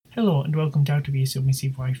Hello and welcome to How to Be a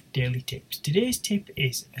Submissive Wife Daily Tips. Today's tip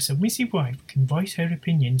is a submissive wife can voice her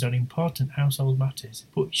opinions on important household matters,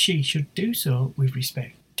 but she should do so with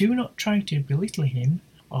respect. Do not try to belittle him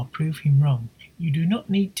or prove him wrong. You do not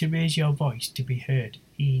need to raise your voice to be heard.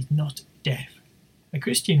 He is not deaf. A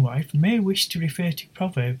Christian wife may wish to refer to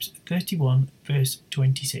Proverbs 31 verse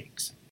 26.